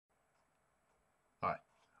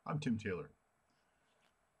I'm Tim Taylor.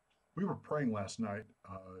 We were praying last night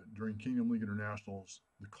during Kingdom League International's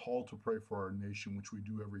the call to pray for our nation, which we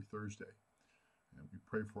do every Thursday. And we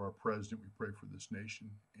pray for our president, we pray for this nation.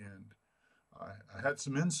 And I had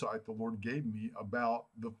some insight the Lord gave me about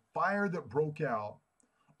the fire that broke out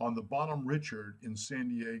on the Bonhomme Richard in San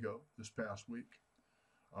Diego this past week.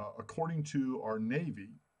 According to our Navy,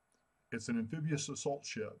 it's an amphibious assault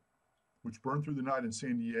ship which burned through the night in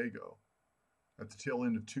San Diego at the tail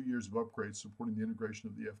end of 2 years of upgrades supporting the integration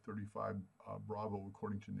of the F-35 Bravo,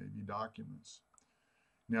 according to Navy documents.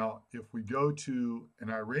 Now, if we go to an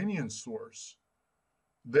Iranian source,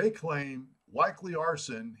 they claim likely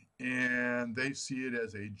arson, and they see it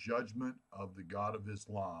as a judgment of the God of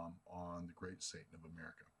Islam on the great Satan of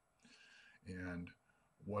America. And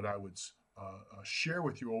what I would share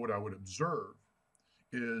with you, or what I would observe,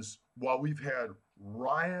 is while we've had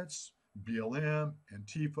riots, BLM,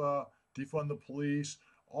 Antifa, defund the police,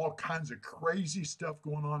 all kinds of crazy stuff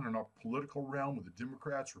going on in our political realm with the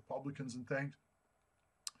Democrats, Republicans, and things.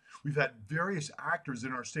 We've had various actors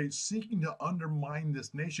in our state seeking to undermine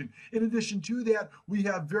this nation. In addition to that, we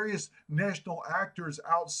have various national actors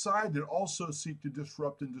outside that also seek to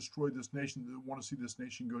disrupt and destroy this nation, that want to see this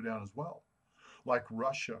nation go down as well, like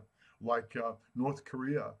Russia, like North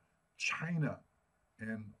Korea, China,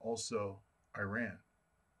 and also Iran.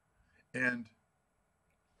 And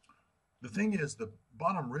the thing is, the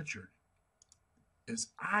Bonhomme Richard is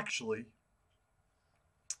actually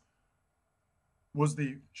was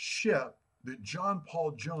the ship that John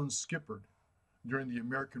Paul Jones skippered during the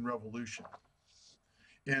American Revolution.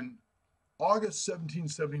 In August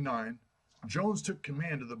 1779, Jones took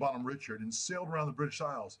command of the Bonhomme Richard and sailed around the British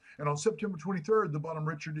Isles. And on September 23rd, the Bonhomme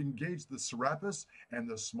Richard engaged the Serapis and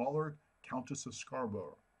the smaller Countess of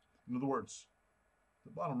Scarborough. In other words,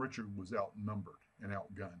 the Bonhomme Richard was outnumbered and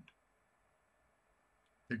outgunned.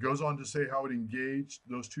 It goes on to say how it engaged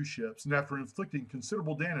those two ships, and after inflicting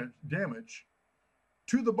considerable damage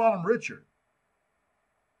to the Bonhomme Richard,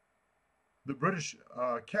 the British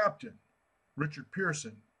captain, Richard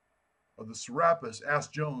Pearson of the Serapis,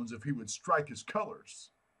 asked Jones if he would strike his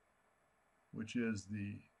colors, which is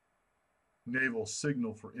the naval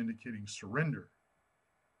signal for indicating surrender.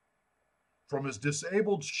 From his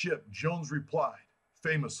disabled ship, Jones replied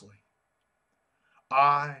famously,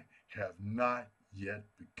 "I have not yet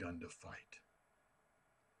begun to fight."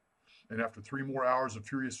 And after 3 more hours of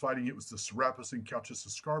furious fighting, it was the Serapis and Countess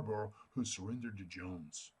of Scarborough who surrendered to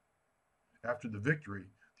Jones. After the victory,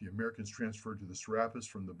 the Americans transferred to the Serapis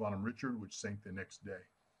from the Bonhomme Richard, which sank the next day.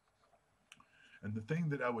 And the thing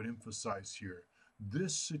that I would emphasize here,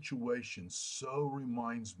 this situation so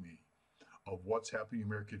reminds me of what's happening in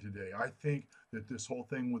America today. I think that this whole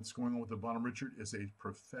thing, what's going on with the Bonhomme Richard, is a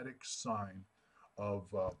prophetic sign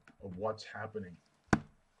of what's happening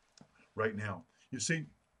right now. You see,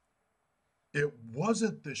 it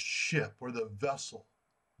wasn't the ship or the vessel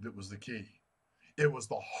that was the key. It was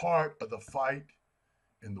the heart of the fight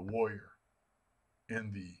and the warrior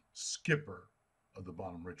and the skipper of the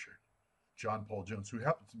Bonhomme Richard, John Paul Jones, who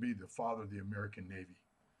happens to be the father of the American Navy,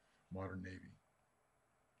 modern Navy.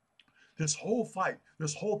 This whole fight,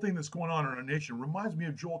 this whole thing that's going on in our nation reminds me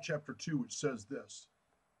of Joel chapter 2, which says this.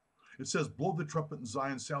 It says, "Blow the trumpet in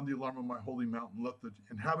Zion, sound the alarm on my holy mountain. Let the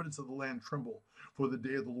inhabitants of the land tremble, for the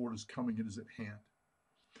day of the Lord is coming, it is at hand.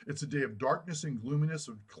 It's a day of darkness and gloominess,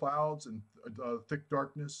 of clouds and thick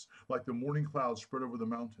darkness, like the morning clouds spread over the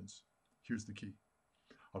mountains." Here's the key.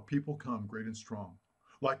 "A people come great and strong,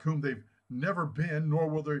 like whom they've never been, nor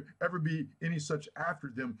will there ever be any such after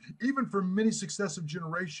them. Even for many successive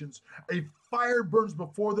generations, a fire burns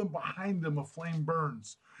before them, behind them a flame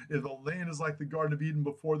burns. If the land is like the Garden of Eden,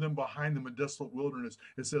 before them, behind them a desolate wilderness."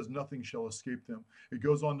 It says nothing shall escape them. It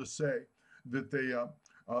goes on to say that they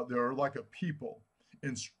are like a people,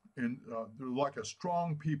 they're like a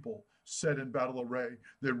strong people set in battle array.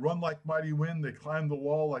 They run like mighty wind. They climb the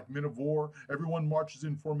wall like men of war. Everyone marches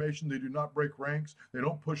in formation. They do not break ranks. They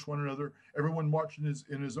don't push one another. Everyone marches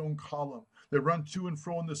in his own column. They run to and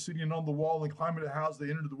fro in the city and on the wall and climb into the house. They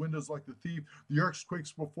enter the windows like the thief. The earth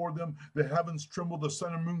quakes before them. The heavens tremble. The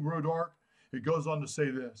sun and moon grow dark. It goes on to say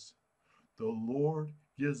this. "The Lord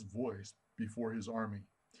gives voice before his army,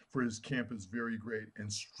 for his camp is very great,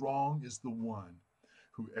 and strong is the one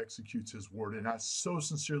who executes his word." And I so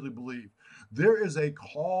sincerely believe there is a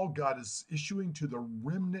call God is issuing to the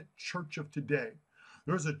remnant church of today.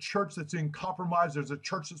 There's a church that's in compromise. There's a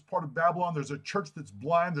church that's part of Babylon. There's a church that's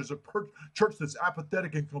blind. There's a church that's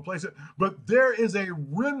apathetic and complacent. But there is a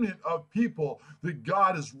remnant of people that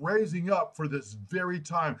God is raising up for this very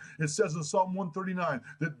time. It says in Psalm 139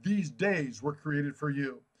 that these days were created for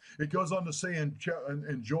you. It goes on to say in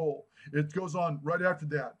Joel, it goes on right after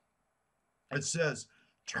that. It says,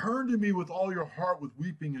 turn to me with all your heart with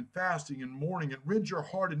weeping and fasting and mourning, and rend your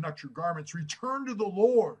heart and not your garments. Return to the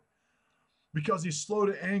Lord, because he's slow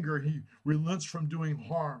to anger. He relents from doing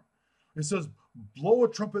harm. It says, blow a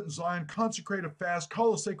trumpet in Zion, consecrate a fast,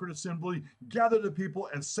 call a sacred assembly, gather the people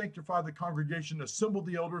and sanctify the congregation, assemble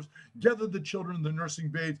the elders, gather the children and the nursing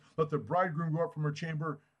babes, let the bridegroom go up from her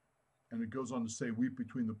chamber. And it goes on to say, weep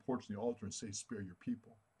between the porch and the altar and say, spare your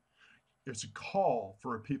people. It's a call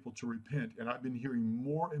for a people to repent. And I've been hearing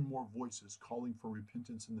more and more voices calling for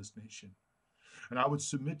repentance in this nation. And I would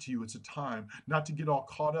submit to you, it's a time not to get all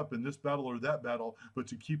caught up in this battle or that battle, but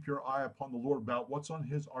to keep your eye upon the Lord about what's on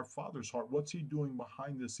our Father's heart. What's he doing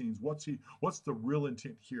behind the scenes? What's the real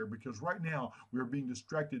intent here? Because right now we are being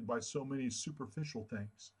distracted by so many superficial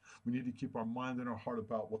things. We need to keep our mind and our heart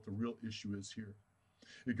about what the real issue is here.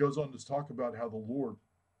 It goes on to talk about how the Lord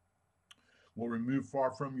will remove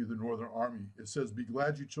far from you the northern army. It says, be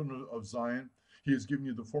glad, you children of Zion. He has given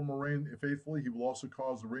you the former rain faithfully. He will also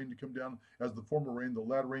cause the rain to come down as the former rain, the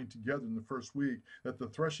latter rain together in the first week, that the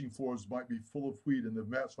threshing floors might be full of wheat and the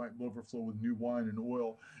vats might overflow with new wine and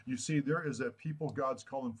oil. You see, there is a people God's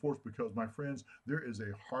calling forth because, my friends, there is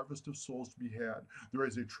a harvest of souls to be had. There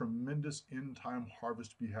is a tremendous end-time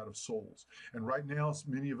harvest to be had of souls. And right now,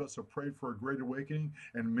 many of us have prayed for a great awakening,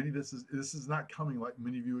 and this is not coming like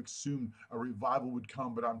many of you assumed a revival would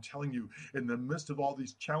come. But I'm telling you, in the midst of all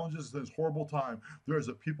these challenges, this horrible time, there is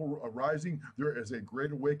a people arising. There is a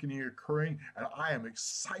great awakening occurring, and I am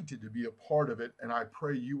excited to be a part of it, and I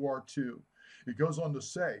pray you are too. It goes on to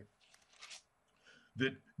say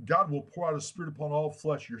that God will pour out his spirit upon all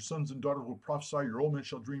flesh. Your sons and daughters will prophesy. Your old men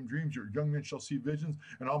shall dream dreams. Your young men shall see visions.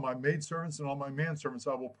 And all my maidservants and all my manservants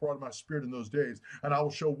I will pour out my spirit in those days. And I will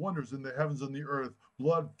show wonders in the heavens and the earth,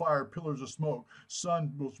 blood, fire, pillars of smoke.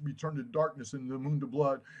 Sun will be turned to darkness and the moon to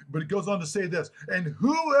blood. But it goes on to say this, and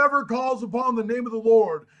whoever calls upon the name of the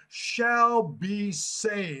Lord shall be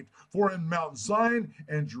saved. For in Mount Zion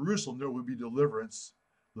and Jerusalem there will be deliverance.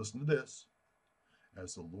 Listen to this.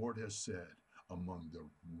 As the Lord has said, among the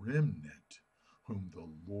remnant whom the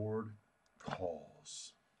Lord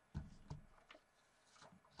calls.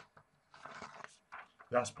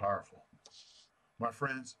 That's powerful. My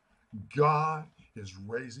friends, God is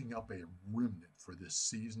raising up a remnant for this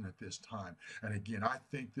season at this time. And again, I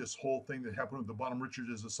think this whole thing that happened with the Bonhomme Richards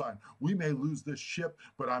is a sign. We may lose this ship,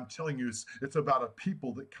 but I'm telling you, it's about a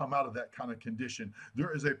people that come out of that kind of condition.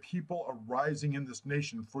 There is a people arising in this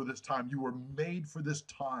nation for this time. You were made for this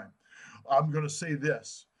time. I'm going to say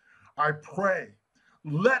this. I pray,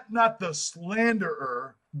 let not the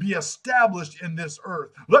slanderer be established in this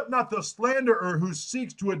earth. Let not the slanderer who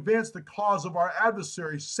seeks to advance the cause of our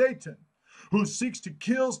adversary, Satan, who seeks to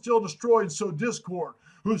kill, steal, destroy, and sow discord,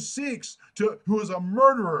 who is a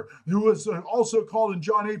murderer, who is also called in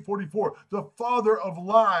John 8:44, the father of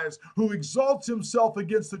lies, who exalts himself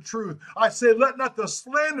against the truth. I say, let not the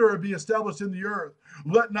slanderer be established in the earth.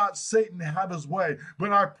 Let not Satan have his way.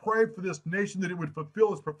 But I pray for this nation that it would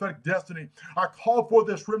fulfill its prophetic destiny. I call for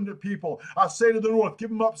this remnant people. I say to the north, give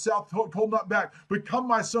them up, south, hold not back. Become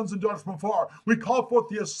my sons and daughters from afar. We call forth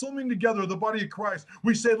the assembling together of the body of Christ.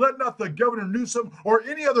 We say, let not the governor Newsom or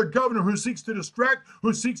any other governor who seeks to distract,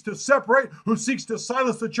 who seeks to separate, who seeks to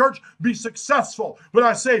silence the church be successful. But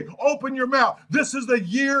I say, open your mouth. This is the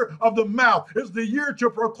year of the mouth. It's the year to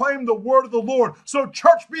proclaim the word of the Lord. So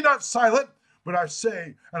church, be not silent. But I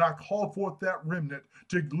say, and I call forth that remnant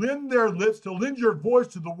to lend their lips, to lend your voice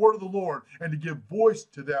to the word of the Lord, and to give voice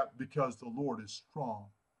to that, because the Lord is strong,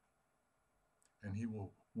 and he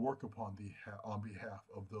will work on behalf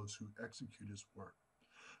of those who execute his work.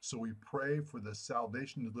 So we pray for the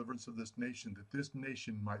salvation and deliverance of this nation, that this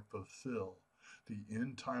nation might fulfill the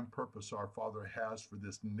end time purpose our Father has for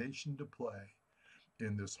this nation to play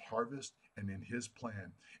in this harvest and in his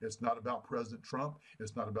plan. It's not about President Trump.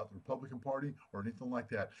 It's not about the Republican Party or anything like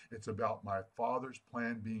that. It's about my Father's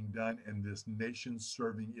plan being done and this nation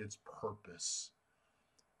serving its purpose.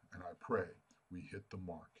 And I pray we hit the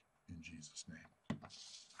mark in Jesus' name.